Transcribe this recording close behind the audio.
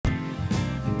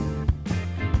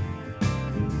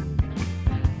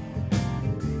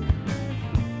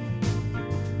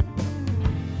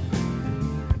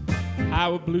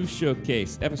Iowa Blues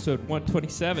Showcase, episode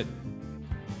 127.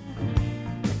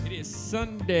 It is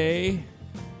Sunday,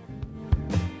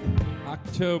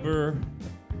 October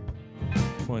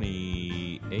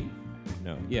 28th?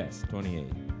 No, yes,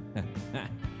 28th.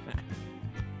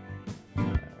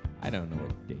 I don't know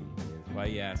what date it is. Why are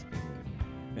you asking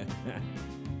me?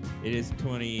 It is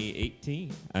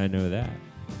 2018. I know that.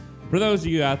 For those of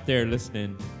you out there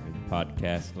listening in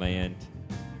podcast land,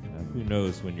 who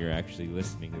knows when you're actually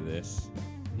listening to this.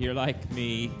 If you're like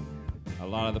me, a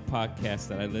lot of the podcasts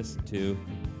that I listen to,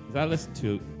 because I listen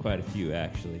to quite a few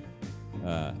actually,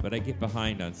 but I get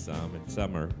behind on some, and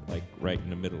some are like right in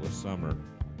the middle of summer,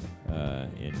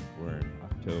 and we're in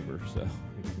October, so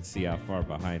you can see how far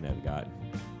behind I've gotten.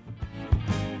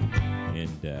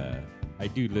 And I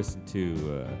do listen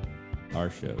to our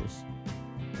shows,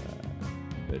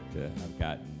 but I've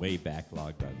gotten way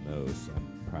backlogged on those, so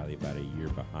I'm probably about a year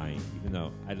behind, even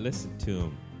though I listen to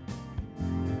them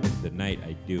the night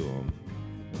I do them,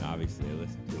 and obviously I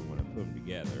listen to them when I put them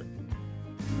together,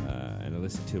 and I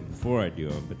listen to them before I do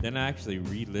them, but then I actually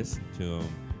re-listen to them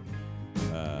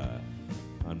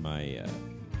on my, I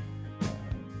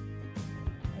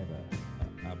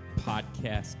have a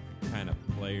podcast kind of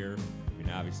player. I mean,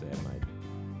 obviously I have my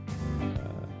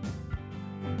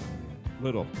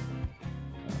little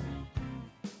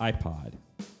iPod,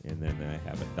 and then I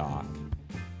have a dock,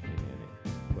 and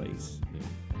it plays in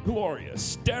glorious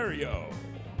stereo.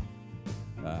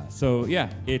 So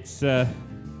yeah, it's kind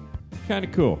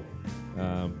of cool,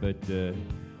 but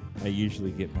I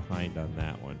usually get behind on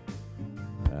that one.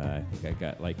 I think I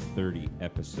got like 30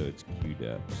 episodes queued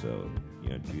up, so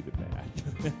do the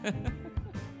math.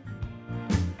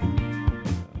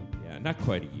 Yeah, not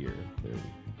quite a year, 30.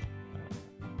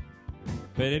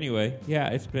 But anyway, yeah,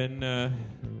 it's been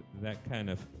that kind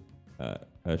of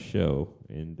a show,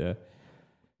 and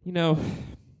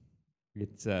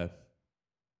it's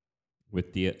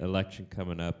with the election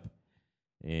coming up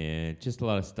and just a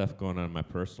lot of stuff going on in my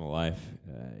personal life.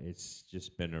 It's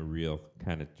just been a real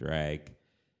kind of drag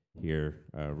here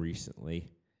recently,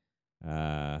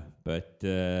 but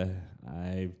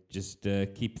I just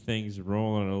keep things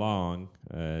rolling along,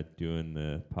 doing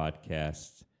the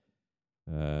podcast.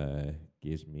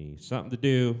 Gives me something to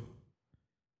do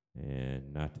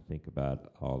and not to think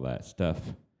about all that stuff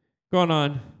going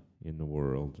on in the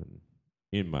world and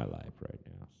in my life right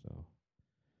now. So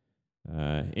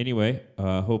anyway,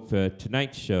 hope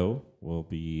tonight's show will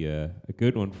be a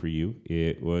good one for you.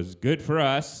 It was good for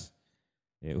us.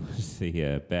 It was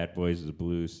the Bad Boys of the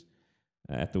Blues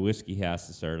at the Whiskey House.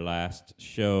 It's our last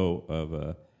show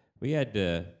of we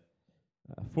had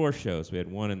 4 shows. We had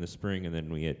one in the spring, and then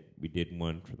we did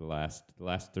one for the last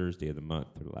Thursday of the month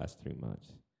for the last 3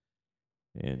 months.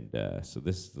 And so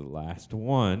this is the last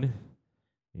one,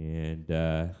 and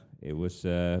it was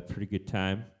a pretty good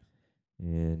time.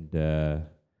 And it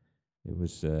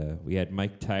was we had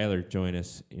Mike Tyler join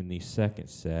us in the second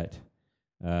set.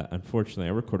 Unfortunately,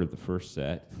 I recorded the first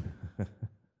set,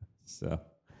 so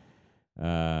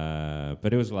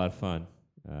but it was a lot of fun.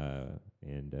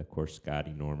 And of course,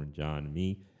 Scotty, Norman, John, and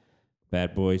me,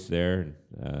 Bad Boys there, and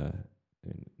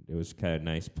it was kind of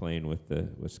nice playing with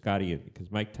Scotty, because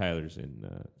Mike Tyler's in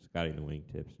Scotty and the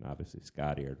Wingtips, and obviously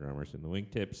Scotty, our drummer's in the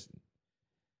Wingtips,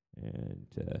 and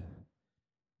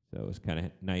so it was kind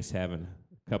of nice having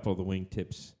a couple of the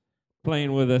Wingtips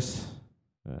playing with us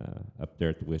up there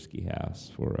at the Whiskey House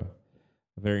for a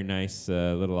very nice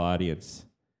little audience,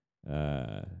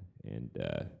 and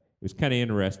it was kind of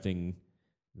interesting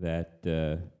that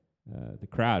the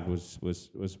crowd was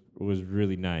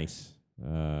really nice,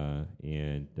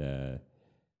 and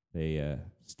they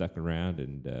stuck around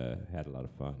and had a lot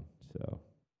of fun. So,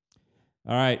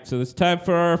 all right, so it's time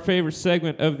for our favorite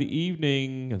segment of the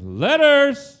evening,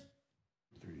 letters.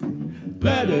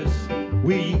 Letters,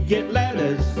 we get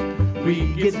letters.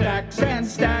 We get stacks and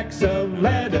stacks of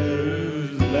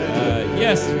letters.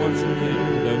 Yes, once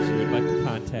again, for those who would like to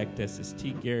contact us, it's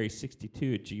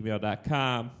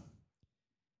tgary62@gmail.com.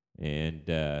 And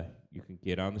you can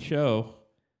get on the show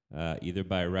either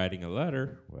by writing a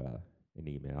letter, an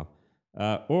email,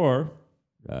 or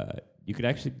you could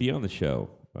actually be on the show.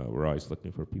 We're always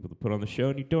looking for people to put on the show,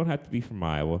 and you don't have to be from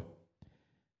Iowa.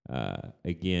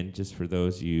 Again, just for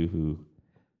those of you who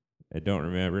don't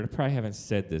remember, and I probably haven't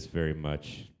said this very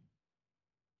much.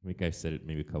 I think I said it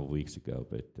maybe a couple weeks ago,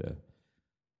 but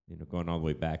going all the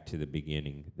way back to the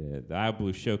beginning, the Iowa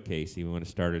Blues Showcase, even when it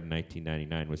started in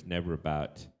 1999, was never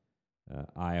about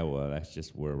Iowa. That's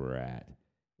just where we're at.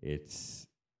 It's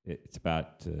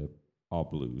about all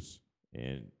blues,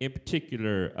 and in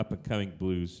particular, up and coming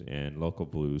blues and local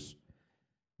blues,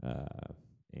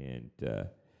 and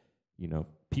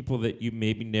people that you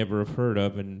maybe never have heard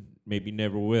of and maybe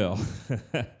never will.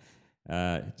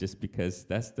 Just because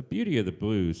that's the beauty of the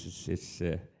blues. It's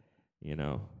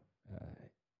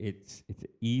it's an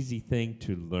easy thing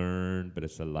to learn, but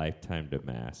it's a lifetime to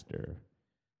master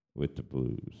with the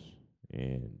blues.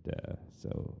 And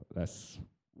so that's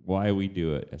why we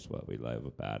do it. That's what we love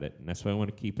about it. And that's why I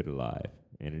want to keep it alive.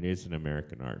 And it is an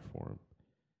American art form.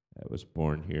 It was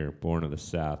born here, born of the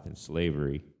South in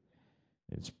slavery,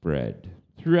 and spread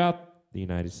throughout the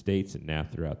United States and now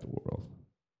throughout the world.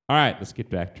 All right, let's get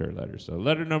back to our letters. So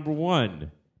letter number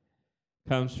 1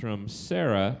 comes from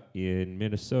Sarah in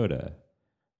Minnesota.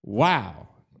 Wow,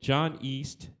 John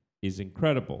East is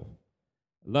incredible.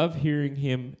 Love hearing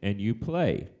him and you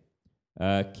play.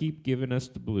 Keep giving us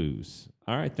the blues.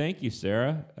 All right, thank you,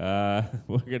 Sarah.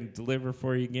 We're going to deliver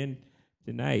for you again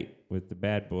tonight with the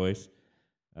Bad Boys.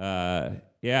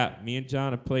 Yeah, me and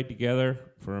John have played together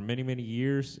for many, many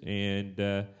years,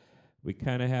 and we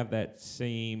kind of have that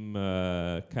same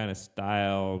kind of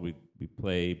style. We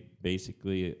play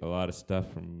basically a lot of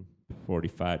stuff from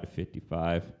 45 to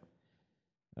 55,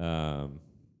 and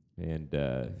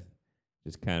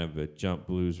just kind of a jump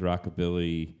blues,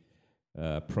 rockabilly,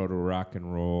 proto rock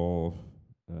and roll,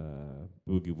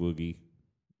 boogie woogie,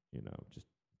 just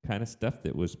kind of stuff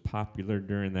that was popular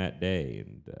during that day.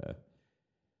 And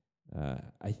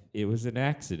it was an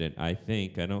accident, I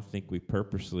think. I don't think we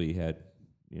purposely had,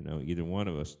 either one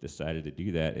of us decided to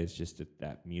do that. It's just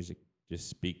that music just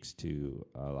speaks to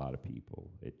a lot of people.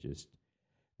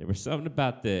 There was something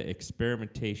about the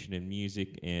experimentation in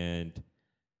music and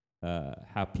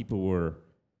how people were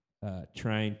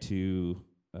trying to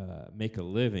make a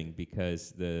living,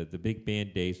 because the big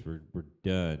band days were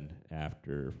done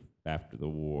after the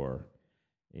war.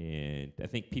 And I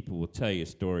think people will tell you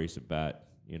stories about,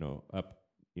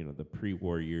 the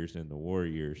pre-war years and the war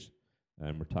years,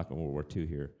 and we're talking World War II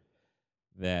here,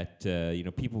 that,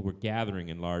 people were gathering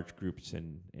in large groups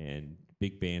and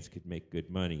big bands could make good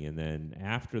money. And then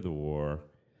after the war,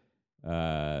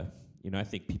 I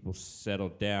think people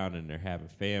settled down and they're having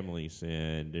families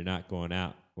and they're not going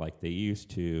out like they used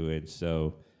to. And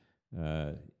so,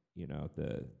 the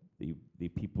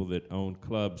people that owned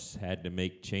clubs had to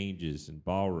make changes in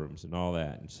ballrooms and all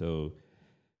that. And so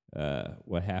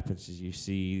what happens is you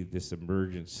see this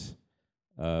emergence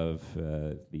of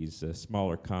these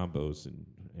smaller combos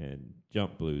and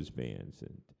jump blues bands,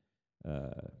 and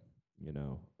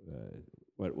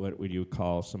what would you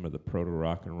call some of the proto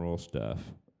rock and roll stuff,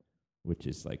 which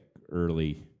is like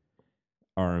early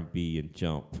R&B and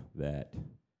jump that,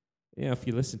 if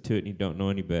you listen to it and you don't know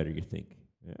any better, you think,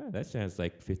 yeah, that sounds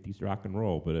like 50s rock and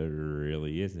roll, but it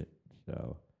really isn't.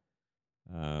 So,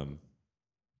 I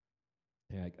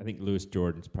think Louis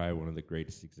Jordan's probably one of the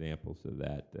greatest examples of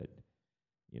that,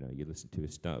 you listen to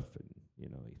his stuff and, you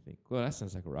think, well, that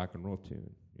sounds like a rock and roll tune,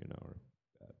 or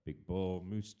Big Bull,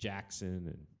 Moose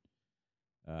Jackson,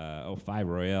 and Five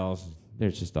Royales.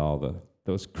 There's just all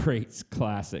those great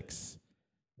classics.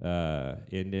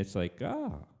 And it's like,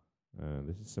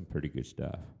 this is some pretty good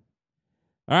stuff.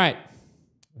 All right.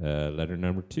 Letter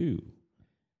number 2.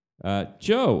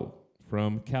 Joe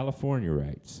from California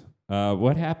writes,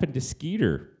 what happened to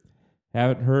Skeeter?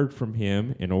 Haven't heard from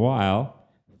him in a while.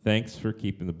 Thanks for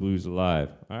keeping the blues alive.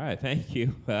 All right, thank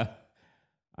you.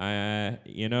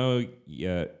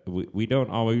 We don't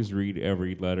always read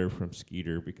every letter from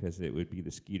Skeeter because it would be the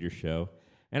Skeeter show.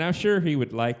 And I'm sure he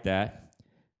would like that.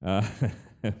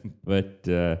 But,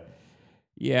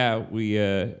 yeah, we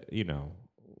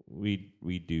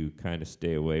do kind of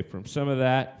stay away from some of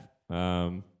that.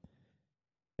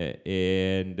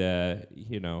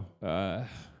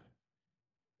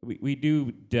 We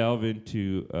do delve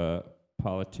into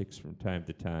politics from time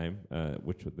to time,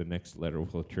 which the next letter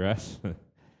will address,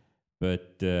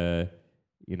 but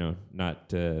not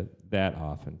that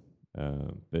often.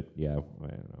 But yeah, I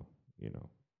don't know,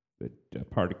 But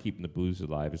part of keeping the blues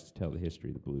alive is to tell the history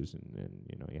of the blues, and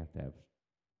you have to have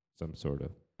some sort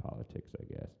of politics, I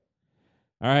guess.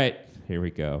 All right, here we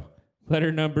go.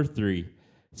 Letter number 3.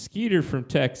 Skeeter from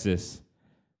Texas.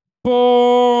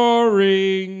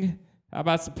 Boring. How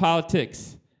about some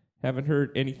politics? Haven't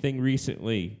heard anything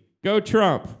recently. Go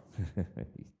Trump.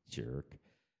 Jerk.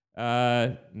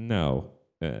 No,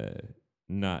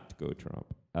 not go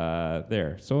Trump.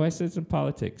 There. So I said some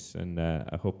politics, and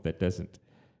I hope that doesn't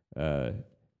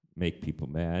make people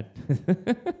mad.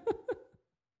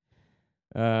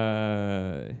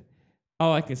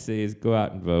 All I can say is go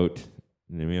out and vote.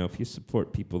 And, if you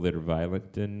support people that are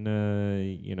violent, then,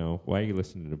 why are you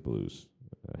listening to blues?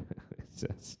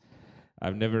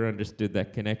 I've never understood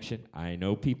that connection. I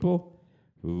know people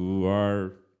who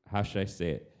are, how should I say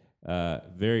it,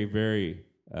 very, very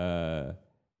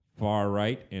far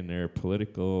right in their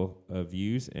political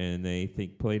views, and they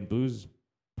think playing blues is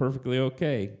perfectly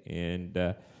okay.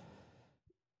 And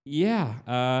you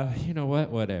know what?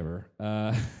 Whatever.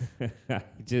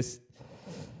 Just,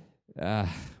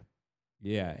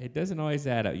 it doesn't always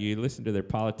add up. You listen to their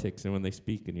politics, and when they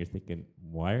speak, and you're thinking,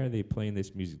 why are they playing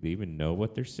this music? Do they even know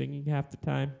what they're singing half the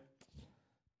time?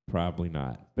 Probably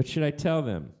not. But should I tell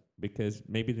them? Because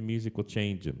maybe the music will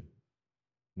change them.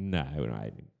 No,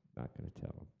 I'm not going to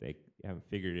tell them. They haven't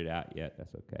figured it out yet.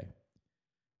 That's okay.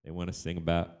 They want to sing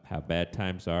about how bad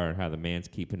times are and how the man's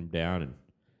keeping them down,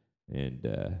 and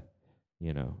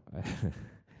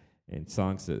and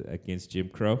songs against Jim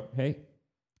Crow. Hey,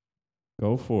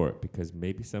 go for it, because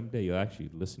maybe someday you'll actually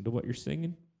listen to what you're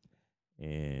singing,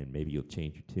 and maybe you'll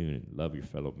change your tune and love your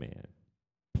fellow man.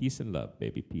 Peace and love,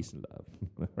 baby. Peace and love.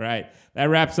 All right. That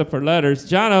wraps up our letters.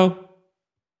 Jono.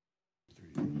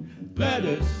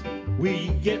 Letters. We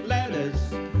get letters.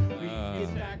 We get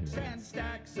stacks and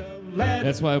stacks of letters.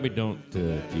 That's why we don't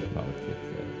do politics.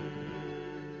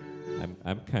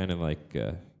 I'm kind of like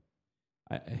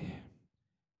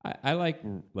I like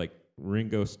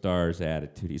Ringo Starr's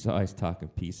attitude. He's always talking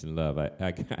peace and love.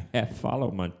 I follow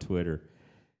him on Twitter,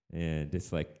 and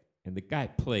it's like, and the guy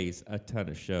plays a ton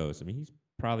of shows. I mean, he's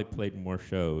probably played more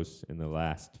shows in the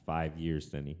last 5 years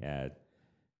than he had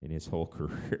in his whole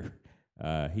career.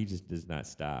 He just does not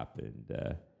stop,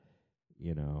 and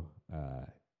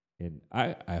and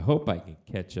I hope I can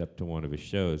catch up to one of his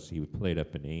shows. He played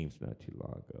up in Ames not too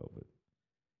long ago, but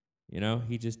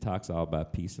he just talks all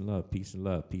about peace and love, peace and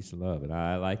love, peace and love, and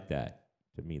I like that.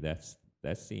 To me, that's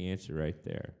the answer right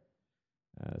there.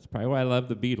 That's probably why I love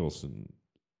the Beatles and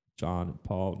John and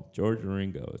Paul and George and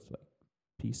Ringo. It's like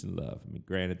peace and love. I mean,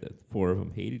 granted, the four of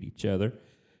them hated each other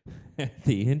at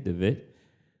the end of it,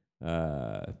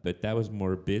 but that was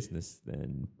more business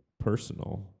than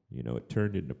personal. It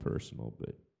turned into personal,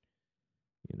 but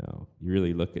you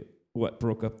really look at what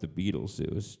broke up the Beatles.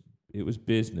 It was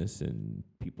business and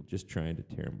people just trying to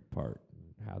tear them apart.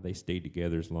 And how they stayed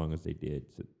together as long as they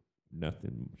did, so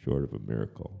nothing short of a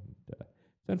miracle. And,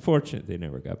 it's unfortunate they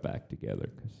never got back together,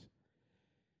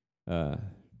 because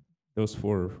those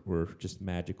four were just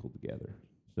magical together.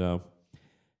 So,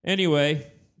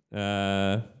 anyway,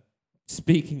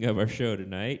 speaking of our show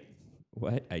tonight,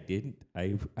 what?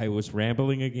 I was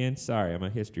rambling again? Sorry, I'm a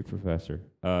history professor.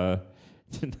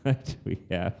 Tonight we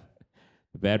have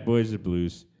the Bad Boys of the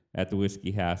Blues at the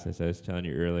Whiskey House, as I was telling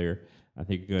you earlier. I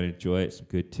think you're going to enjoy it. Some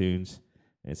good tunes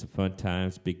and some fun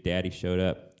times. Big Daddy showed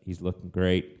up. He's looking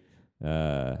great.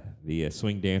 The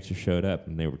swing dancer showed up,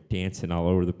 and they were dancing all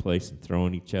over the place and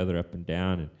throwing each other up and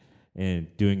down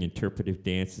and doing interpretive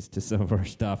dances to some of our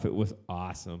stuff. It was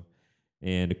awesome.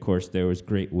 And, of course, there was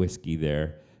great whiskey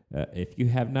there. If you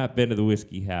have not been to the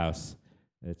Whiskey House,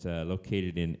 it's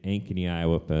located in Ankeny,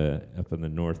 Iowa, up in the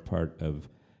north part of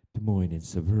Des Moines and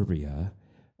suburbia.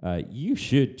 You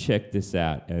should check this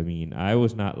out. I mean, I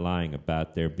was not lying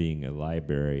about there being a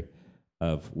library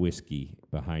of whiskey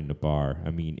behind the bar.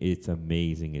 I mean, it's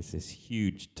amazing. It's this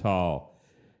huge, tall,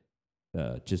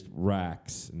 just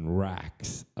racks and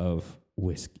racks of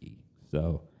whiskey.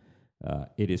 So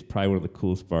it is probably one of the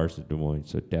coolest bars in Des Moines,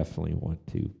 so definitely want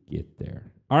to get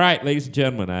there. All right, ladies and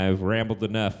gentlemen, I've rambled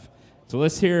enough. So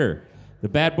let's hear the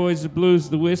Bad Boys of Blues,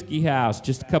 the Whiskey House,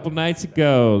 just a couple nights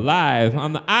ago, live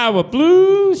on the Iowa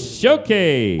Blues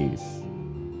Showcase.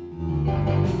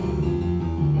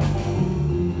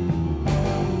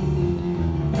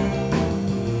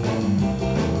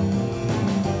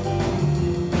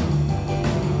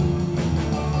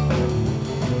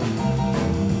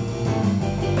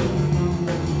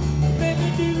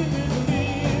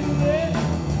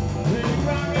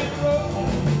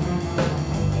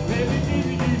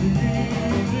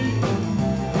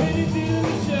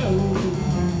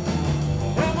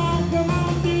 Come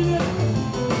on, do it.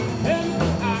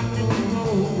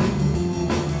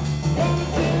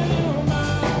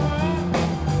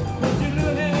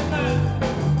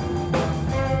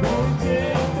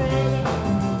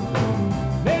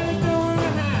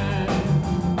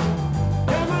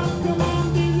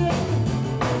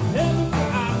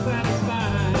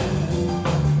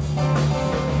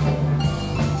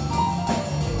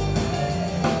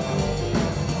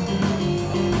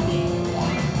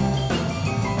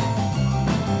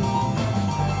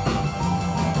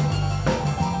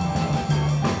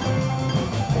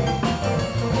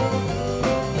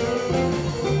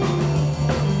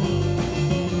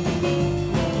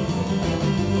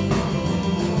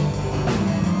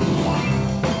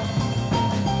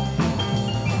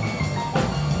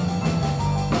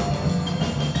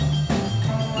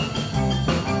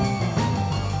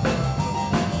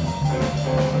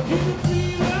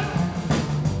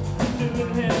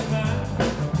 Thank you.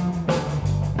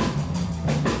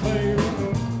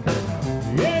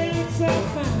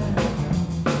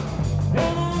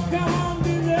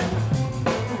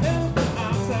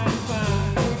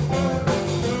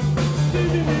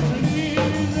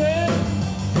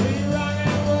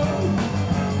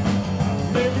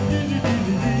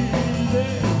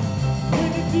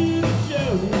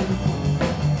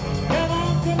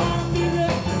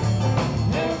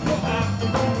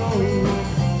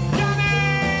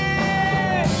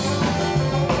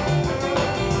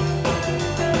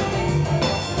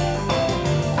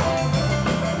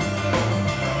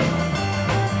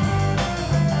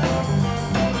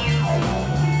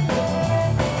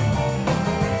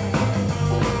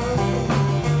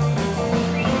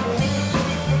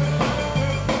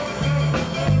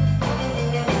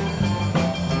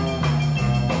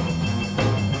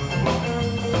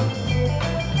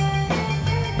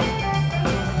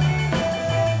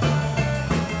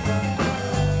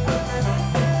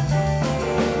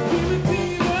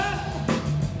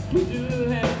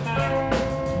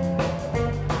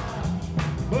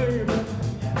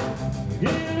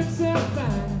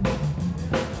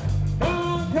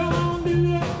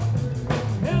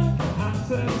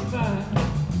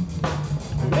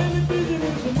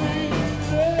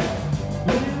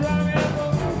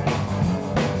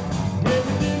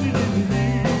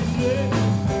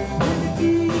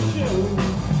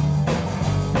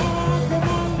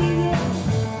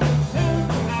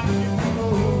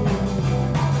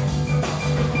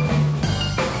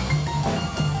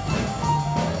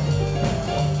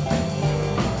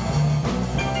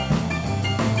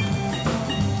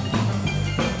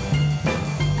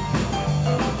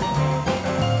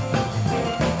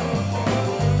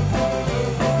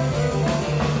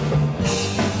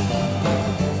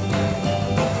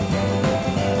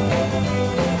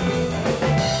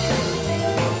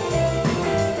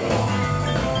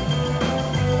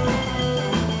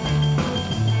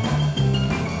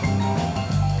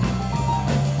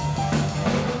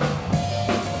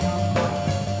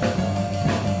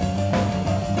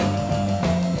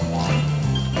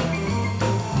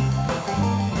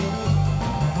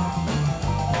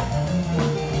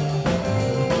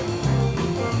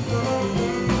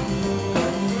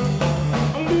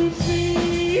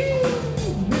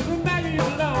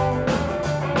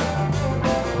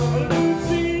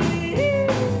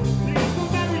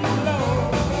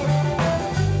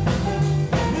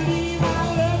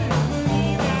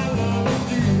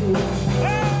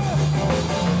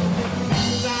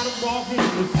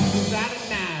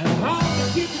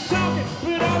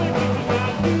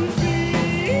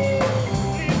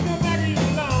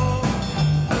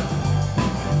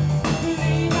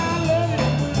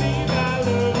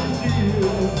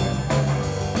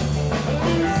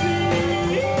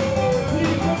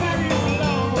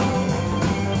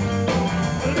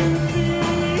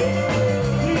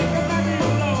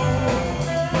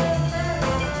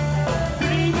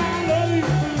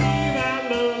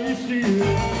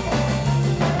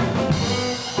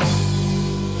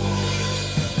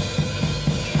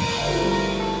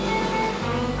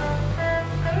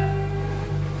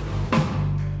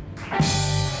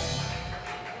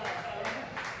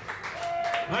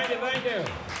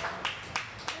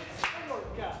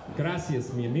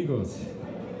 Gracias, mi amigos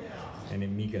and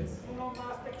amigas.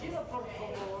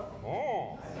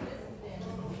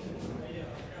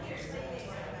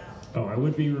 Oh, I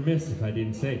would be remiss if I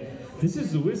didn't say, this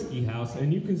is the Whiskey House,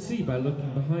 and you can see by looking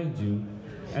behind you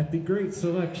at the great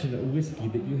selection of whiskey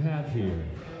that you have here.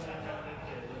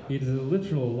 It is a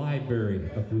literal library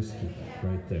of whiskey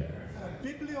right there.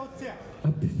 Bibliothèque. A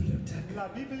bibliothèque. La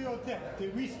bibliothèque de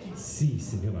whisky. Si,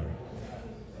 senor.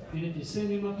 And if you send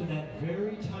him up to that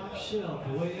very top shelf,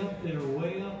 way up there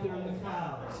in the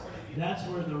clouds, that's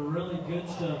where the really good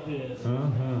stuff is.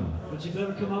 But you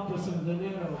better come up with some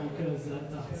veneno because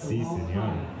that's a long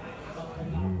time.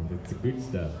 That's the good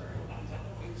stuff.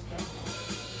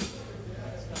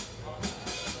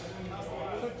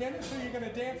 So Dennis, are you going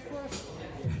to dance for us?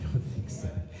 I don't think so.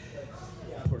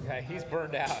 Poor guy, he's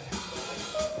burned out.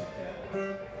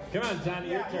 Come on,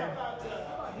 Johnny, your turn.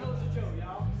 Nose to Joe,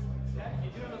 y'all. You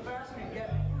doing the fast one? Get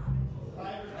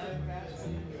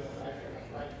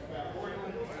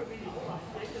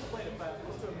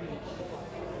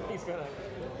He's gonna.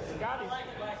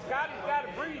 Scotty's got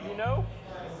to breathe, you know.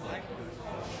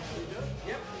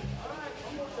 Yep. All right,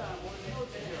 one more time.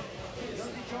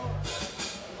 Nose to Joe.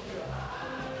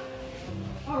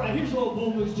 All right, here's old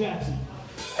Bull Moose Jackson.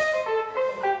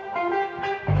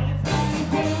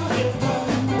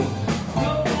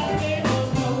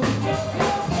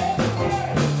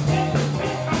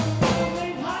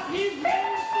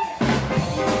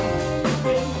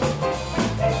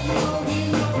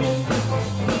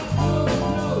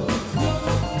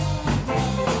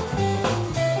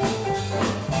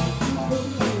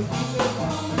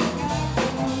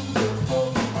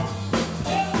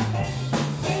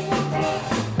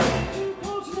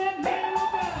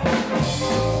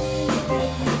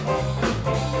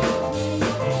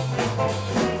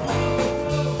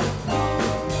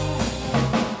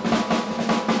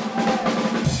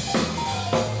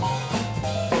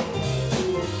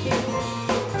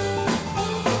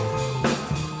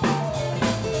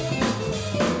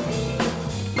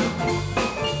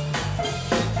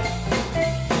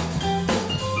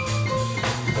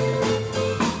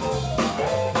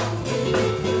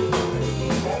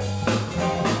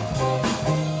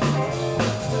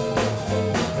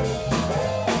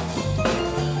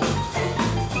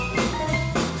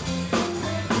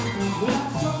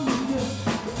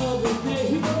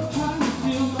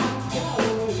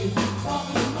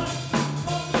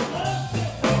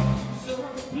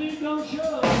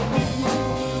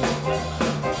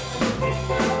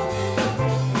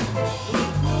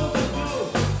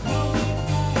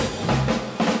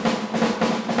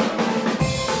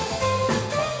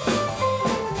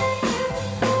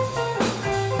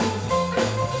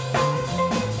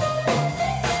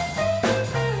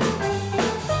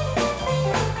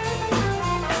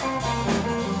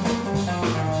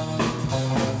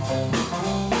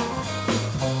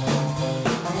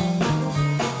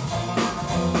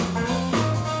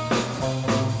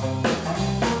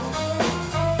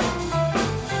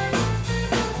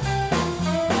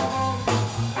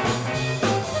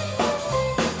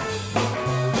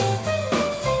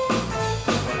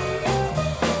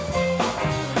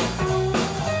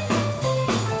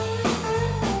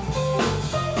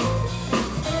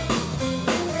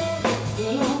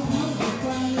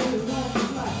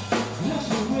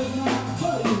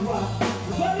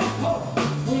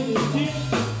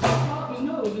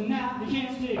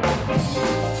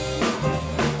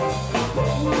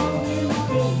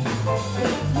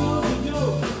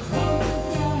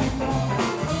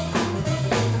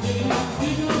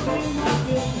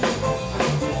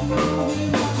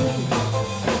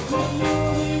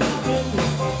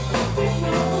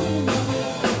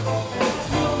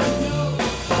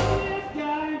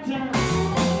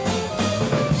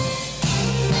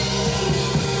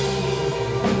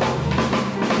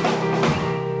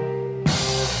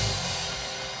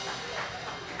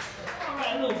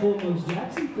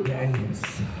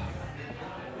 Yes.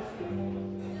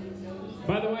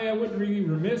 By the way, I wouldn't be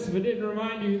remiss if I didn't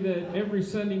remind you that every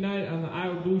Sunday night on the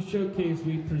Iowa Blues Showcase,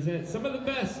 we present some of the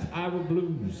best Iowa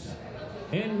blues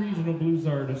and regional blues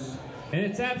artists. And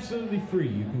it's absolutely free.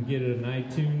 You can get it on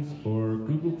iTunes or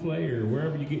Google Play or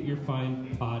wherever you get your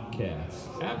fine podcasts.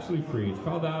 Absolutely free. It's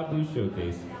called the Iowa Blues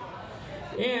Showcase.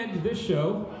 And this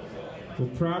show will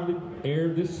probably air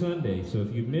this Sunday. So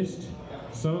if you missed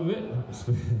some of it,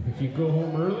 if you go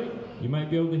home early, you might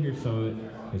be able to hear some of it,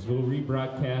 as we'll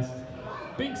rebroadcast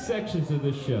big sections of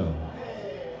this show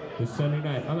this Sunday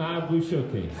night on the Iowa Blues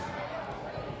Showcase.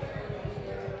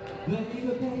 Baby,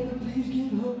 baby, please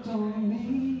get hooked on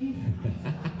me.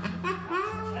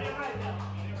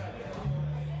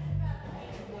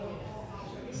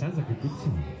 Sounds like a good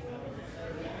song.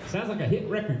 Sounds like a hit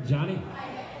record, Johnny.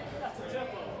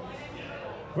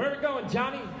 Where are we going,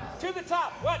 Johnny? To the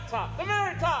top. What top? The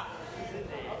very top.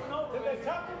 To the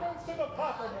toppermost to the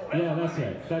poppermost. Yeah, that's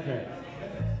right. That's right.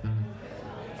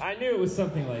 I knew it was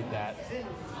something like that.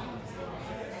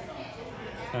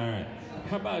 All right.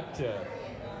 How about...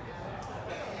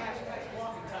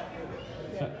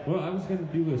 well, I was going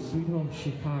to do a Sweet Home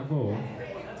Chicago.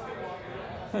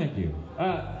 Thank you.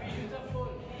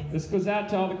 This goes out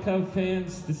to all the Cub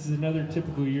fans. This is another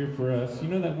typical year for us. You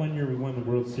know that one year we won the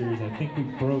World Series? I think we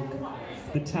broke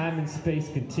the time and space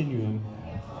continuum.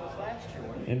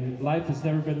 And life has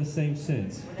never been the same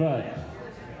since. But,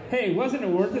 hey, wasn't it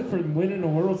worth it for winning a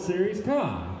World Series? Come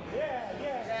on. Yeah,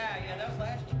 that was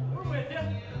last year. We're with you.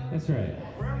 That's right.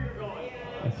 Wherever you're going.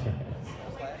 That's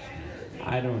right.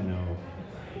 I don't know.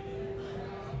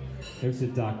 There's a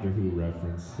Doctor Who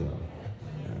reference, so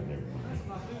never mind.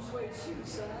 My blue suede shoes,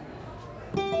 son.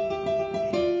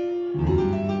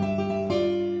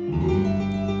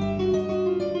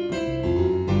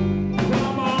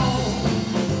 Come on,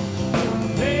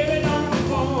 baby, don't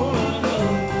fall in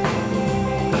love.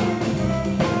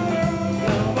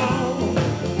 Come on,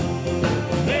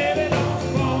 baby, don't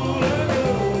fall in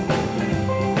love.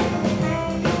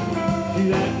 See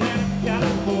that man,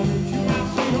 California, you might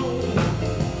see home.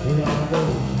 Here I go.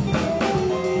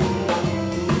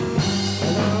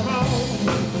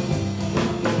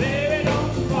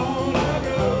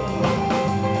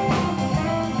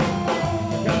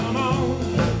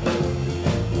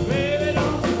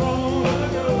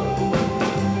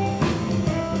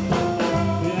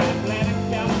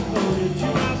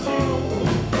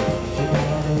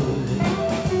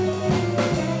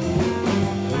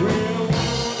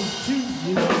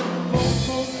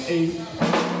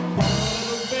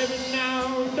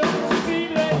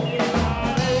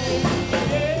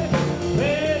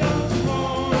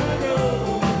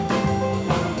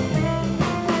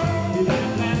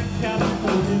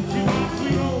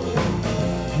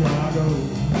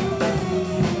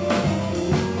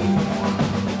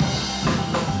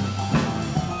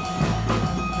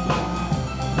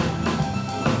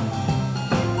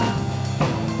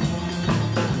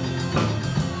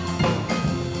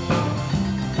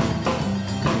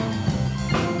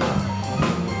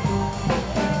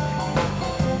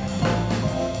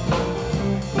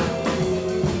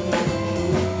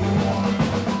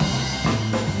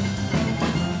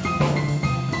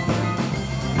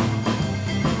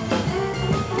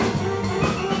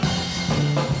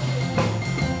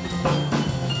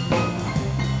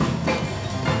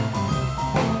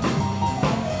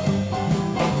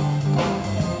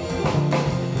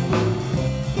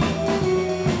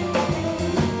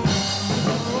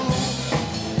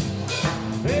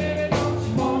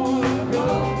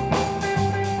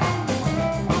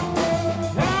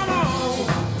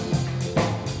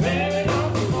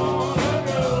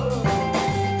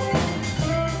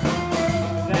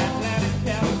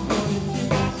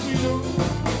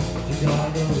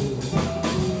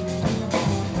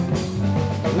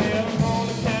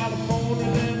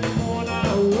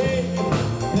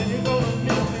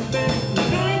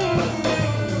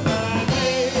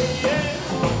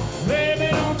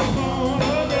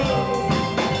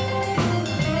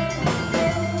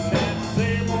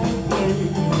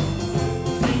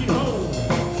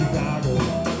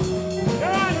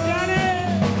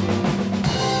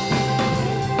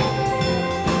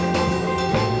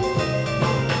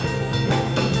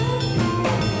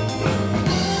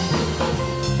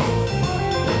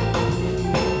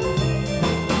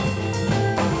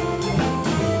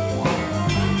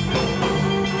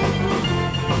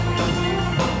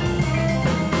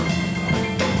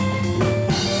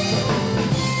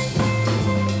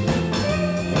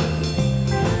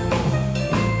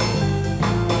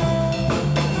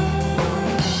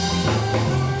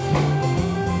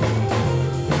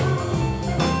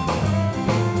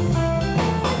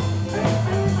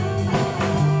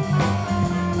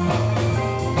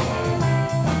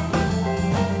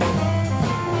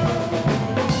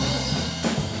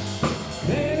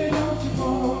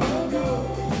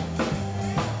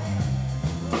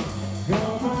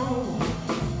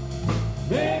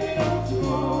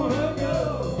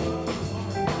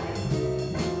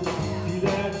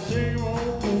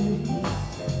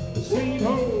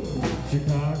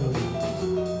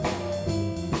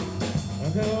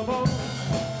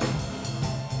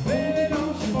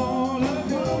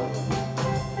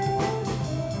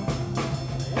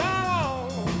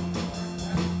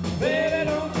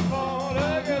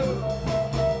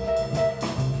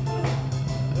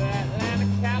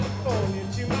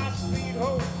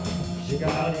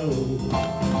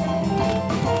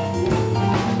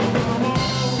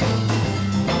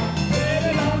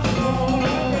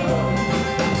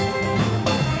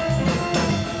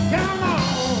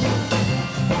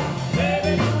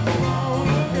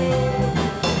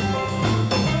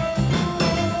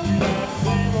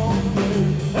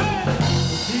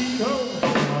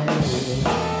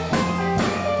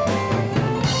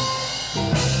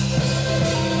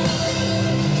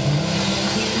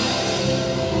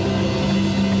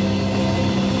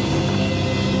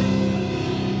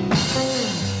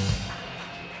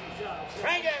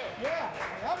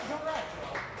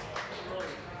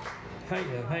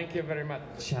 Thank you very much.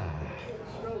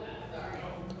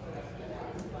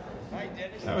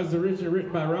 That was originally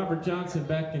written by Robert Johnson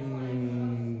back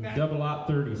in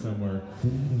 0030 somewhere.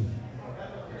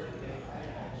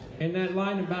 And that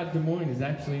line about Des Moines is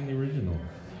actually in the original.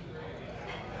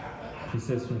 He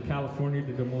says from California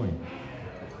to Des Moines.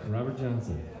 Robert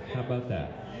Johnson. How about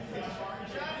that?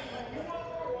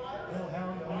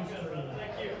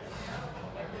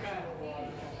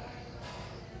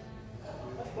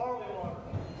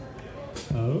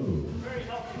 Oh. Oh.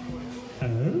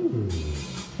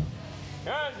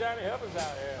 Come on, Johnny, help us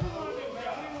out here. Oh.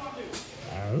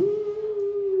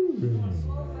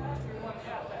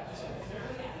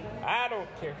 I don't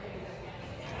care.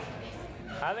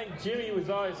 I think Jimmy was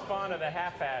always fond of the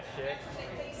half-ass shit.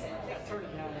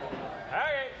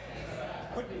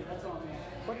 Okay.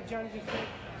 What did Johnny just say?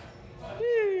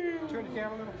 Turn it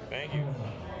down a little. Thank you.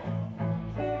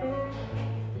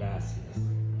 Gracias.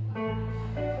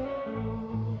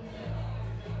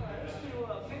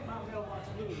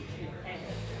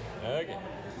 Okay.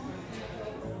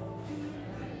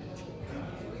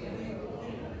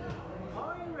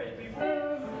 Are you ready, people?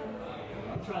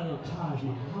 I'll try a little Taj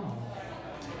Mahal.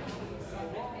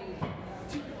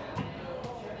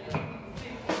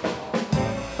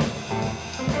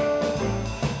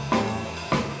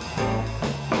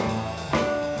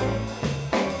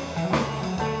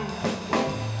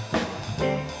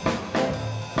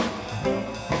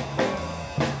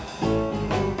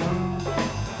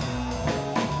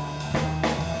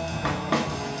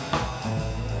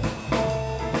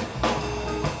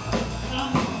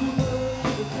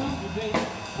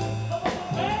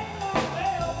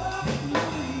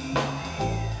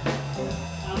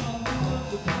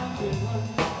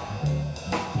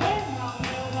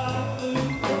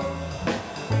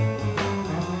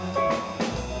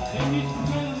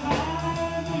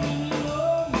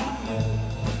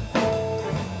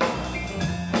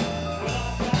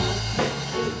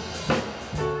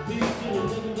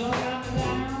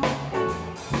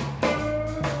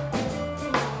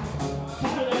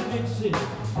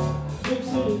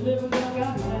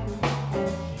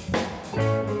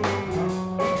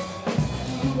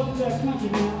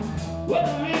 Well,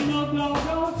 there ain't no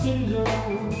doggone cities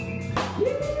around.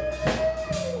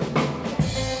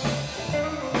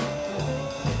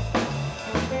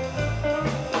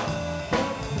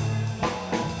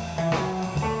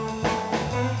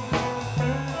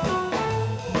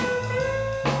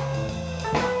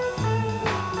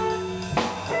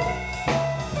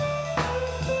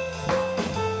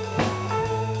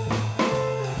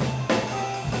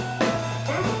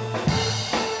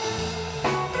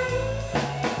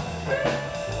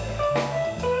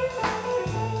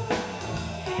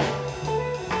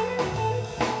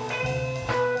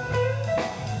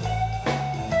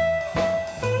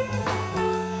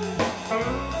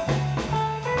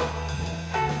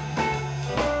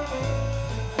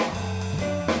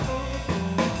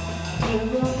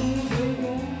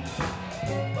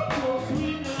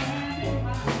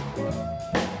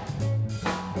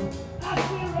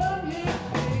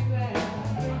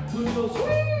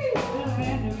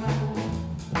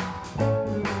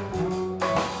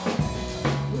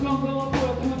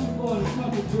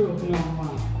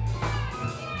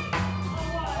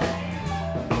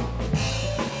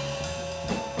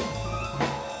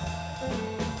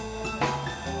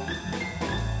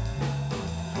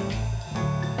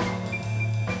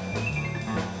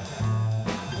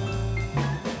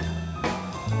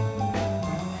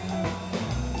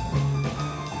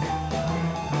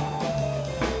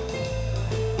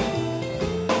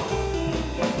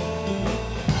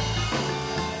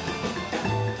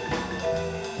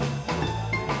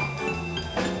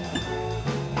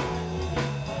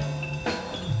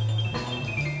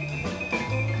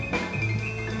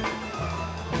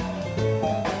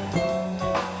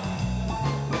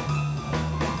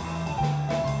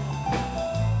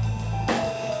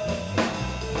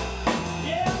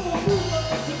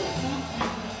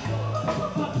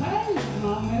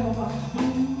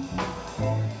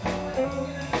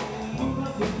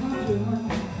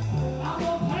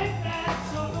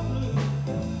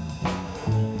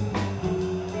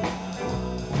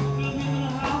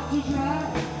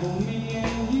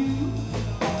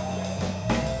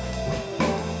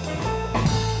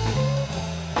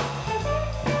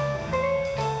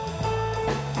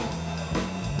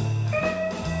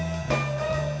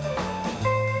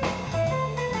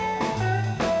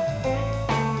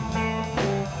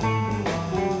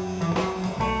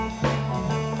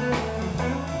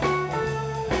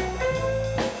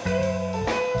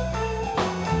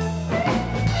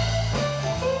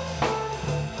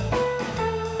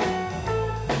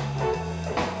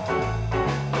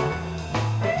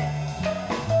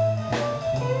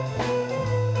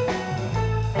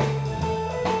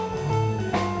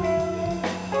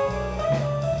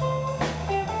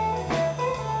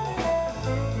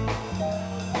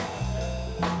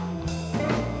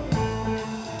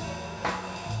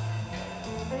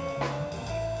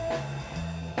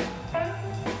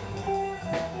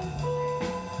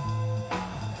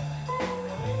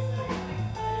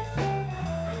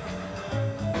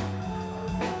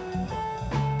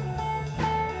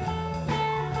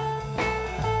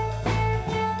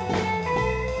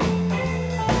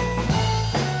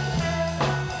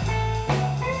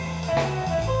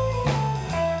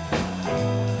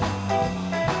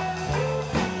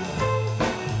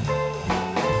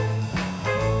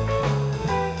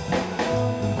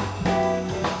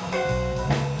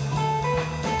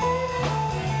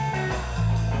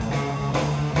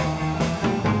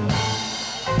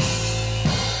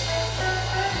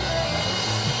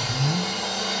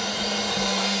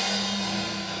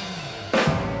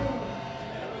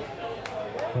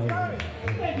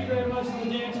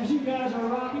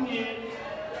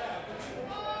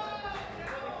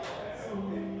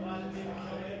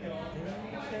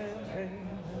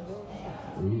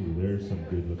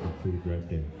 good looking food right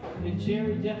there. And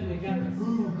Jerry definitely got the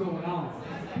groove going on.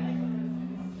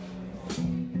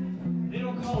 They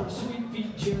don't call her Sweet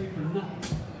Feet Jerry for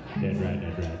nothing. That's right,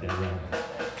 that's right, that's right.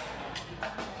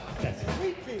 That's it.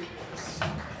 Sweet feet.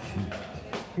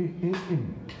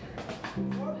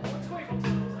 What twinkle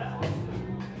toes that was?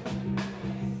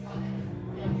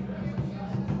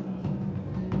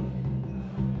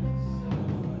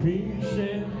 Pink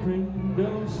champagne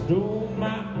don't stole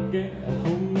my gas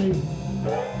from me.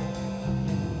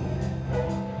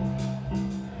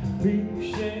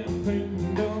 Pink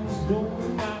champagne don't stole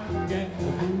my gas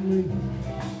from me.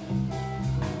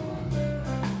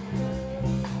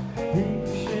 Pink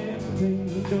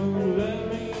champagne don't let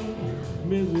me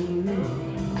misery.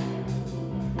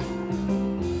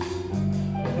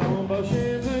 Talking about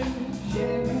champagne,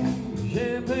 champagne,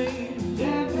 champagne,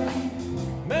 champagne,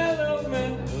 mellow,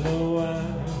 mellow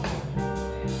wine.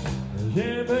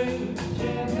 Champagne,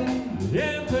 champagne,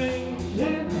 champagne,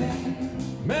 champagne,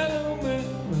 mellow,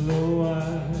 mellow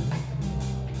wine.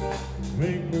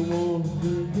 Make me want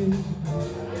to drink it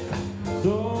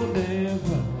so damn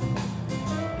fine.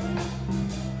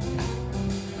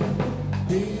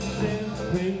 Pink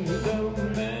champagne, the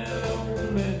mellow,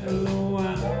 mellow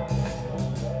wine.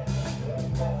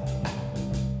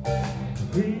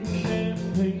 Pink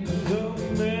champagne, the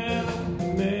mellow,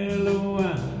 mellow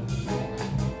wine.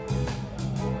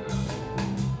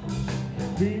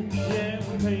 Pink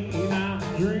champagne, I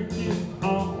drink it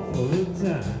all the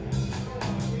time.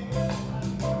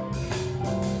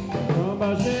 Talk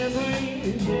about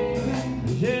champagne, champagne,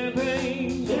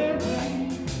 champagne, champagne,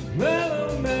 mellow,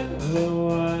 mellow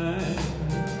wine.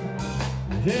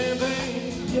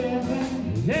 Champagne,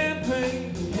 champagne, champagne,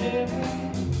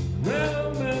 champagne, mellow,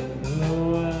 mellow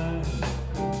wine.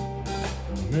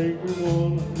 Make me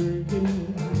wanna drink it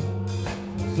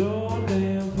so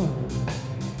damn fine.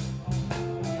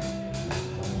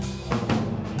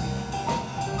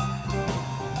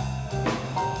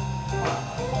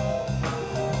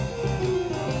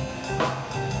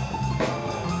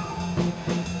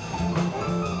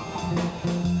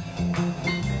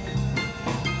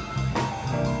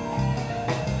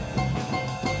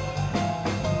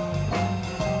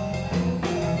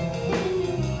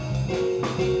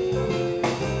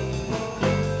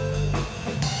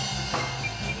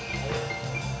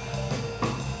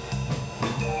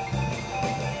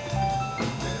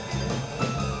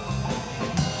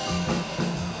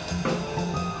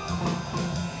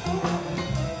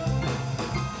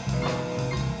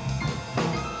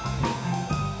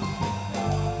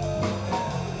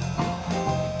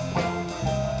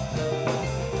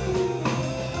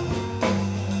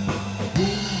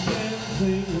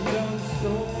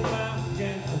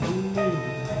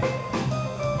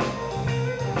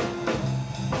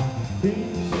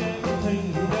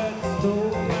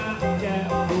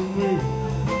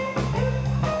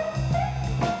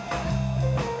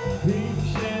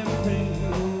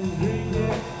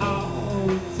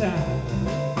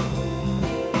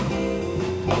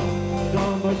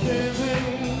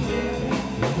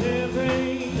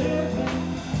 Champagne,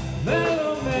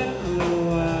 mellow, mellow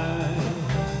wine.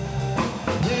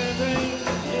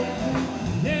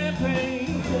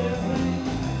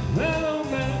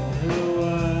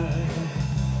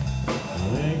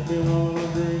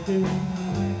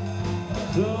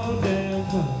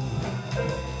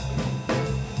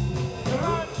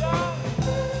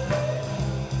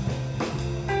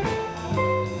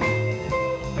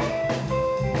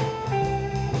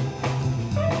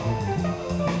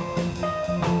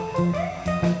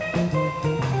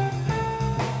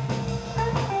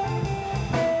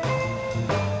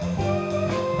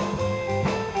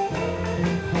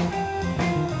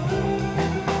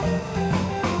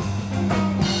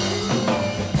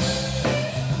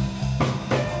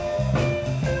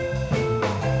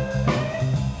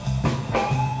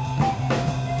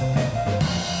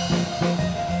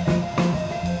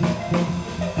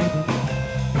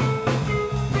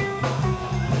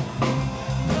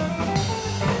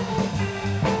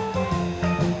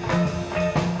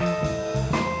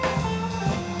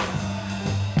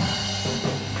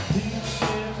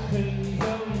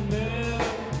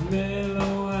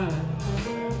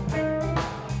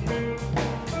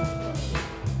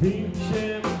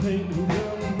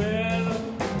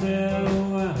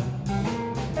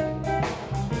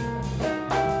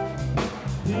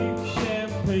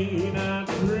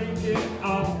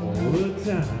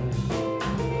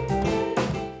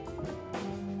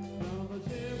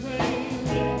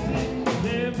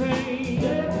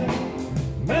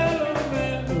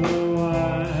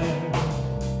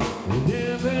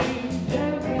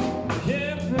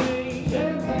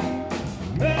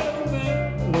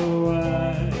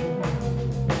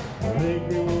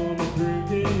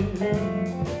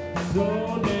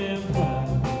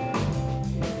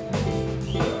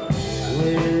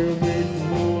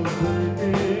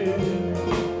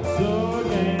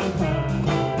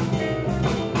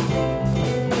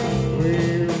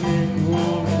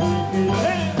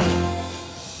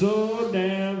 so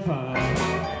damn fine.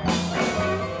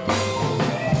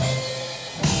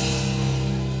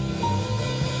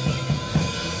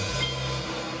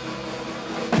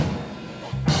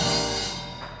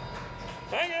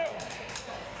 Thank you.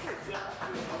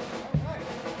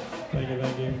 Thank you,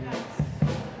 thank you.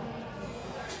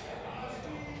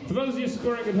 For those of you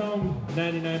scoring at home,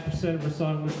 99% of our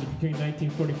song lists between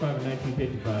 1945 and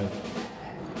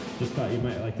 1955. Just thought you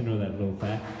might like to know that little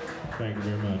fact. Thank you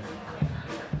very much.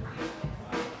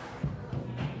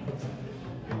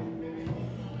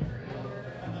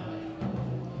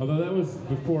 Although that was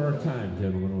before our time,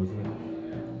 gentlemen, wasn't it?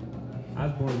 I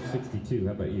was born in 62.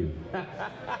 How about you?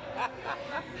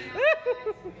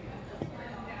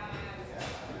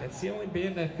 That's the only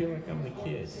band I feel like I'm the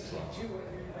kid. So.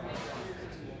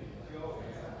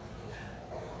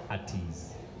 I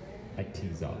tease. I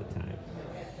tease all the time.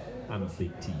 I'm a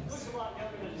big tease.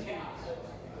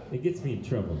 It gets me in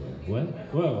trouble though. What?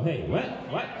 Whoa, hey, what?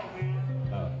 What?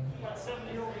 Oh.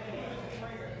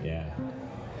 Yeah.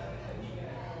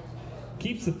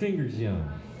 Keeps the fingers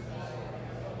young.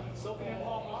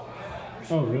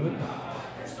 Oh, really?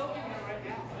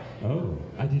 Oh,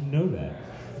 I didn't know that.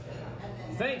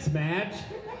 Thanks, Madge.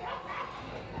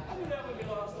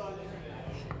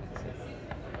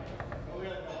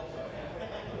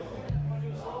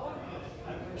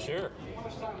 Sure.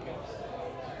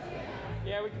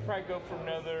 Yeah, we could probably go for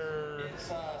another. It's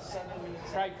 7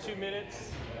 minutes. Probably 2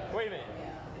 minutes. Wait a minute.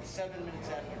 It's 7 minutes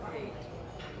after 8.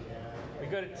 We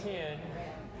go to 10.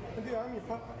 Just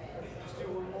do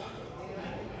one more.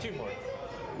 2 more.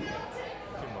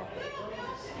 2 more.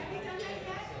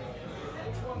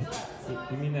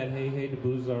 You mean that Hey Hey, the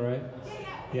blues all right?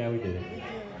 Yeah, we did it.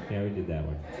 Yeah, we did that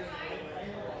one.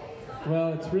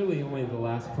 Well, it's really only the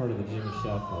last part of the Jimmy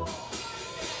Shuffle.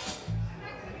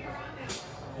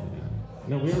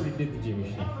 No, we already did the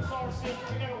Jimmy Shuffle.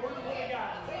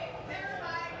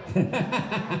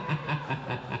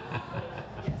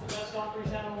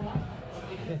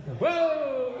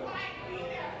 Whoa!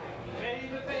 Baby,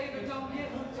 baby, don't get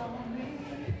hooked on me.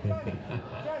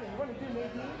 Johnny, you want to do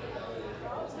maybe?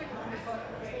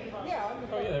 Yeah.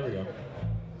 Oh yeah, there we go.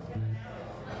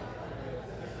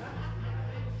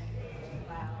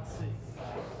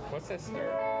 What's that stir?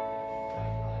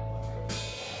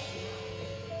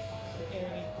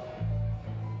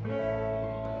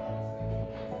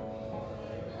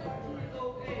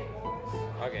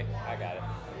 Okay, I got it.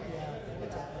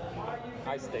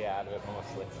 I stay out of it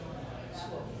mostly.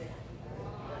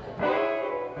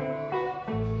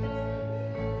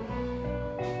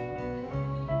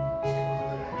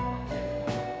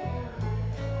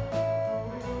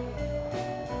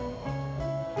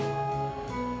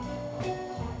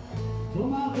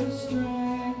 Pull out the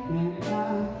string and I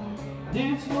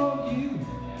dance for you.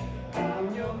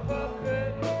 I'm your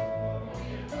puppet.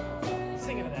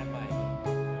 Sing it to that mic.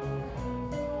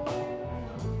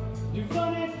 Do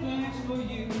funny things for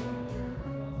you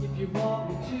if you want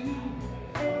me to.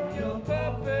 I'm your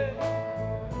puppet.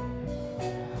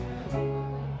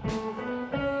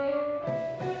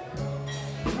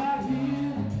 Right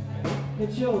here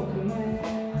at your command.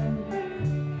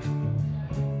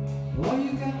 All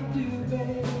you got to do,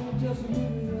 baby, just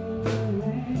move your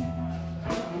hand.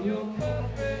 I'm your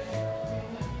puppet.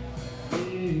 Yeah.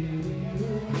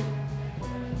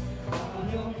 I'm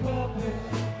your puppet.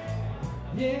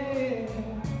 Yeah.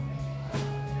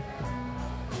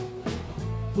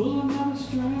 Pulling on the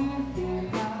strength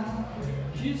and I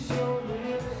kiss your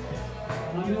lips.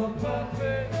 I'm your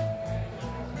puppet.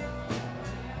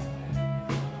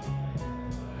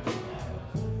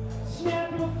 Snap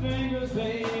your fingers,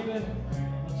 baby.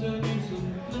 I'll turn you some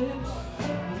flips.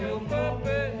 I'm your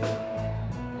puppet.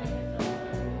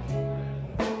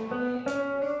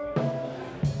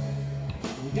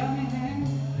 You got me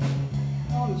hanging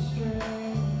on a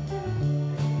string.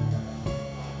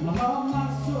 My heart, my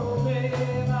soul,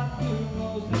 babe, I do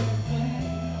most everything.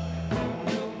 I'm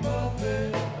your puppet.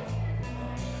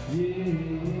 Yeah.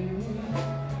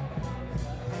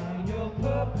 I'm your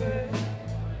puppet.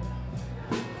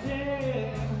 Yeah.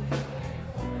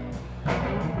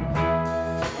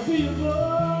 I'll be your boy,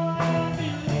 I'll be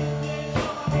your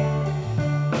little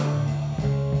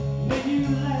make you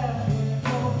laugh when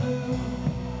you're blue.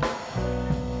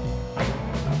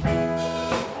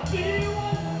 I'll be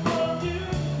one for you,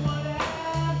 what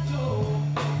I told.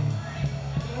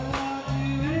 I'll do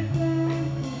anything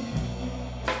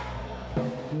for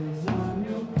you, 'cause I'm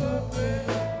your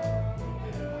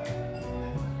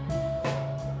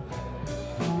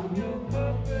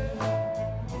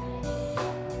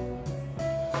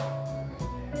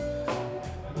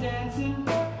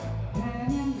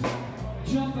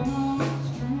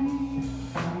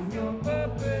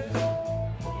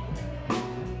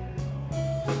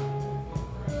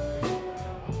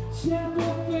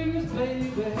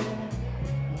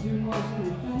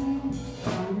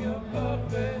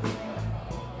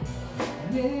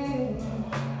yeah,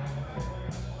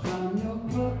 I'm your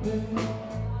puppet.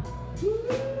 Woo,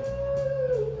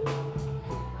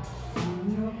 I'm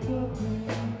your puppet.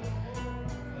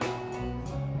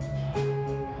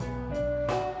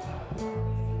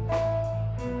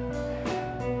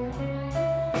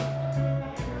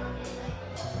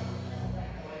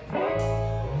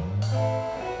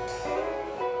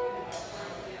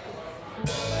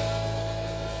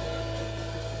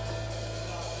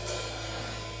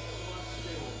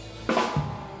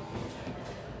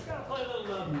 Gotta play a little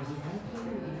love music.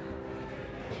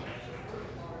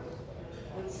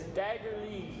 Stagger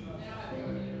Lee.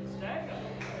 Stagger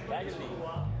Lee.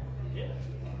 Yeah.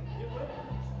 Get with it.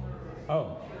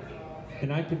 Oh, and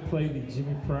I could play the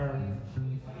Jimmy Pryor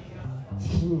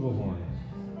flugelhorn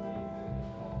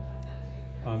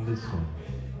on this one.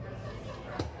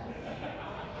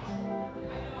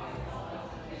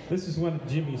 This is one of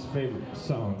Jimmy's favorite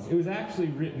songs. It was actually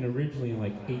written originally in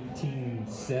like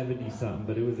 1870 something,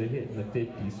 but it was a hit in the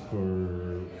 50s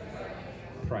for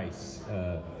Price,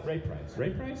 Ray Price.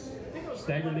 Ray Price?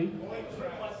 Stagger Lee? Like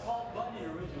Paul Bunyan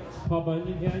originally. Paul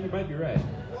Bunyan? Yeah, you might be right.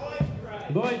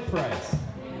 Lloyd Price.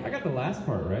 I got the last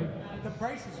part right. The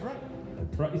price is right. The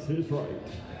price is right.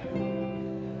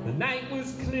 The night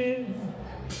was clear,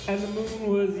 and the moon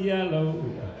was yellow,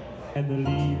 and the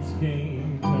leaves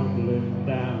came tumbling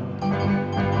down.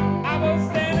 I was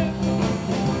standing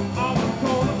on the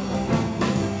corner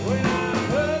when I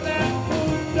heard that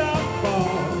fool dog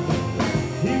fall.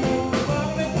 He was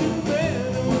falling to bed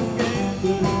and was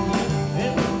gambling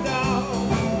in the dark.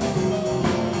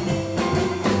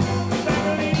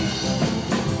 Family,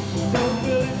 don't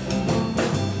feel it.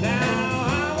 Now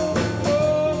I won't go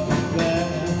there.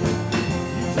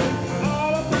 You took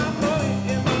all of my money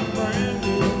and my brand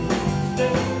new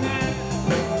steady man.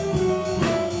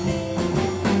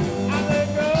 I let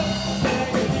go.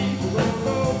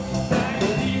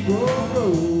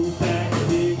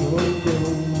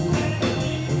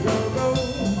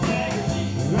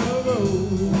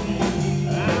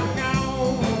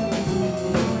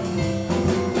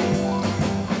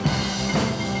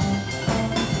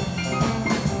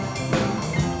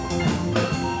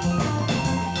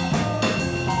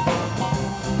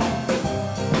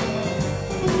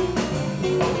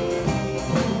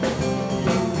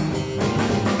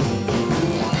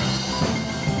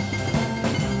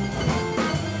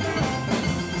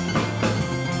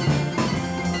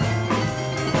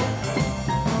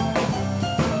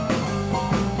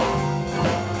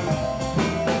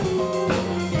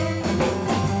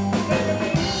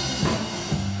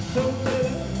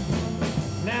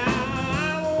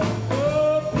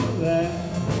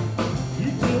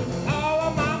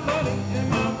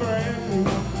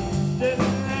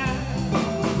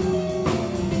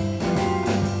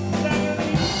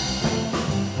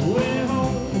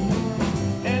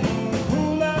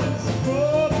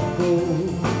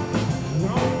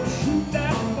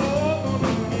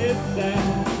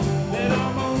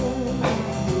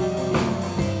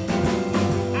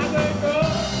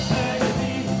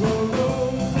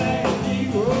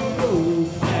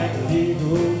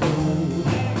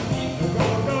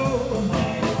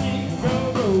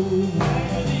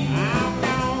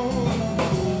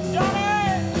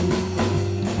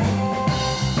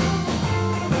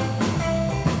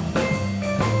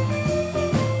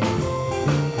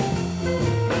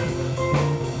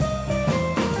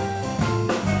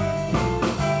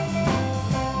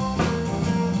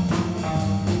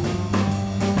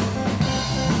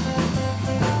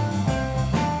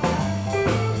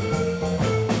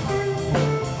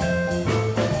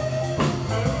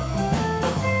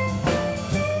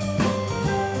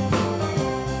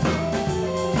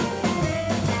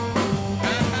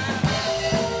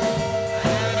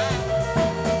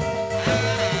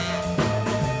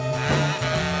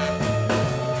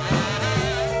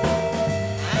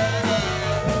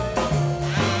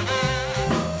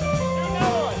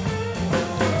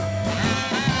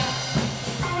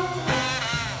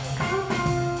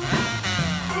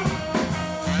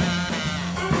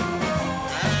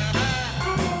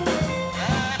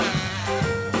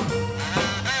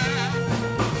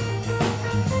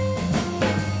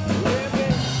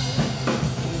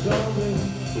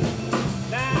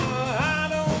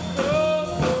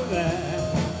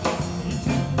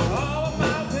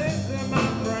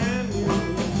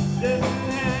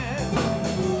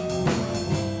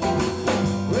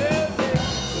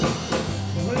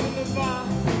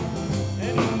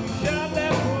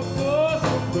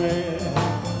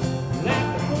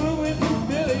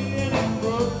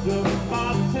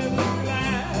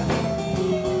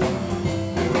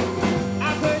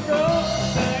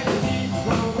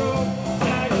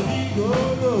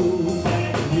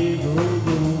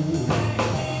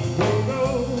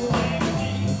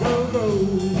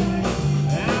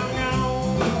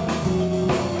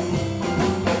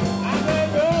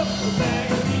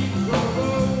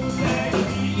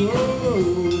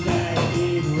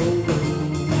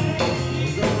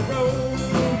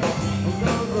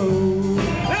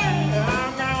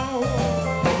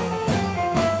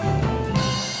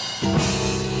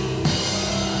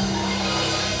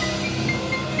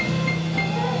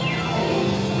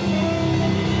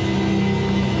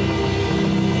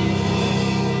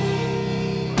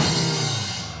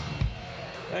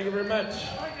 Thank you very much.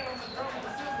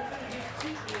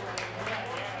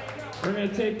 We're going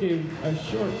to take a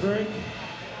short break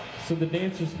so the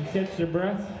dancers can catch their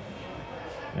breath.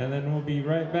 And then we'll be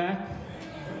right back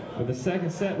with the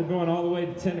second set. We're going all the way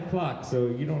to 10 o'clock, so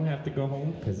you don't have to go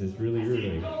home because it's really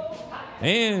early.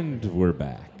 And we're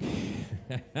back.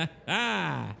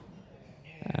 That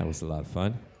was a lot of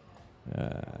fun.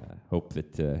 Hope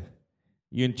that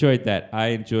you enjoyed that. I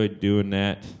enjoyed doing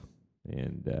that.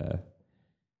 And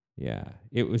yeah,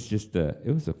 it was just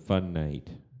it was a fun night.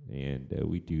 And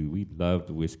we love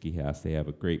the Whiskey House. They have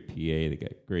a great PA. They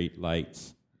got great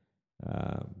lights.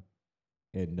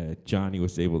 And Johnny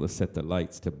was able to set the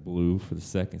lights to blue for the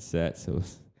second set. So,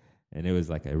 it was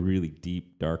like a really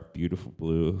deep, dark, beautiful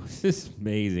blue. It's just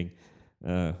amazing.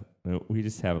 We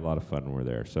just have a lot of fun when we're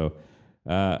there. So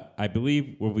I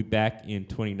believe we'll be back in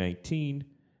 2019.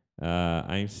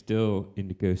 I am still in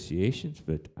negotiations,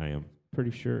 but I am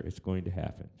pretty sure it's going to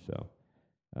happen. So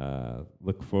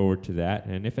look forward to that.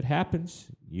 And if it happens,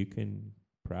 you can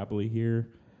probably hear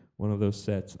one of those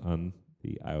sets on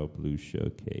the Iowa Blues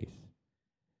Showcase.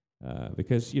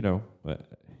 Because,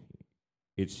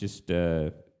 it's just,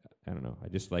 I don't know, I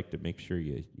just like to make sure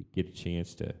you get a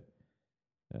chance to,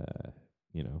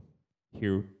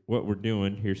 hear what we're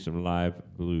doing, hear some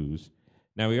live blues.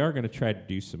 Now, we are going to try to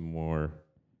do some more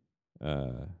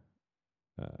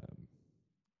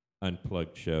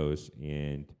unplugged shows,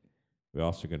 and we're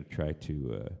also going to try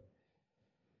to,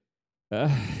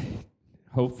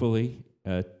 hopefully,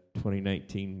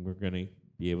 2019, we're going to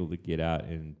be able to get out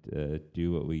and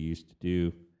do what we used to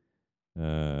do.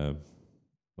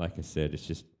 Like I said, it's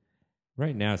just,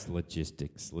 right now it's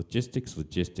logistics,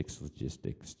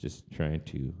 just trying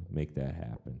to make that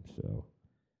happen. So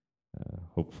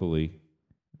hopefully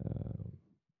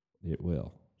it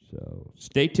will. So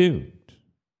stay tuned.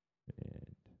 And,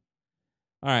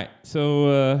 all right,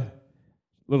 so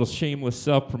little shameless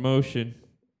self-promotion.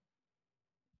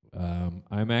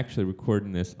 I'm actually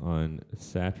recording this on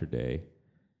Saturday,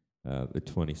 the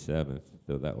 27th,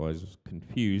 though that was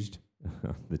confused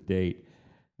on the date.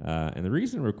 And the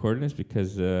reason we're recording is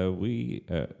because we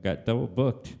got double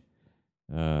booked.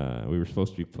 We were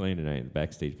supposed to be playing tonight in the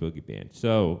Backstage Boogie Band.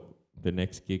 So the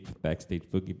next gig for the Backstage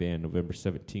Boogie Band, November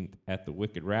 17th at the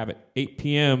Wicked Rabbit, 8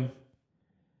 p.m.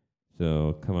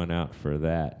 So come on out for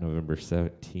that, November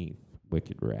 17th,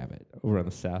 Wicked Rabbit, over on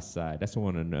the south side. That's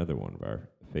another one of our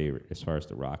favorite as far as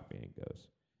the rock band goes.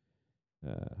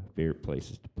 Favorite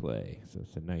places to play. So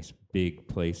it's a nice big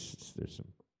place. There's some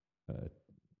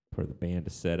for the band to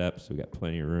set up, so we got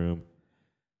plenty of room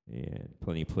and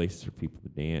plenty of places for people to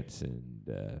dance.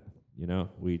 And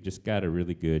we just got a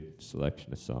really good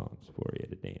selection of songs for you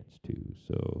to dance to.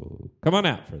 So come on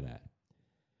out for that.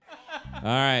 All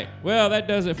right. Well, that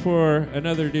does it for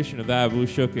another edition of the Iowa Blues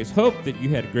Showcase. Hope that you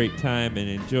had a great time and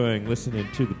enjoying listening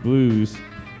to the blues.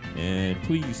 And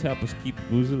please help us keep the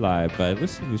blues alive by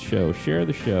listening to the show, share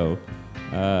the show,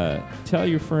 tell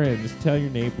your friends, tell your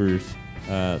neighbors,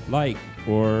 like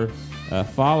or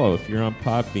follow if you're on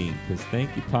Podbean, because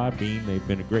thank you, Podbean. They've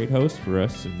been a great host for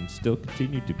us and still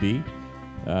continue to be.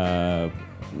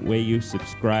 Way you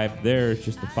subscribe there is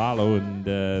just to follow, and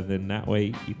then that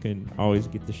way you can always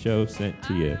get the show sent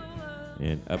to you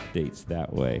and updates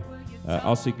that way.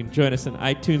 Also, you can join us on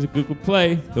iTunes and Google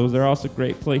Play. Those are also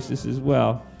great places as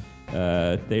well.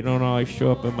 They don't always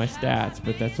show up in my stats,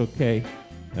 but that's okay,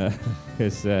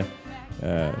 because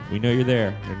we know you're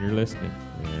there and you're listening,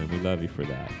 and we love you for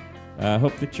that.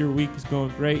 Hope that your week is going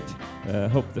great.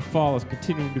 Hope the fall is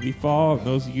continuing to be fall. And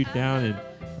those of you down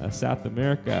in South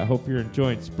America, I hope you're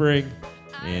enjoying spring.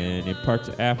 And in parts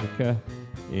of Africa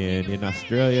and in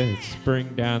Australia, it's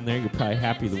spring down there. You're probably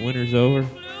happy the winter's over.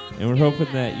 And we're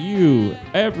hoping that you,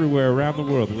 everywhere around the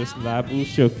world, listen to the Iowa Blues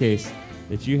Showcase,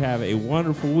 that you have a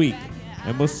wonderful week.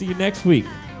 And we'll see you next week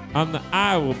on the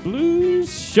Iowa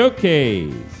Blues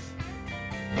Showcase.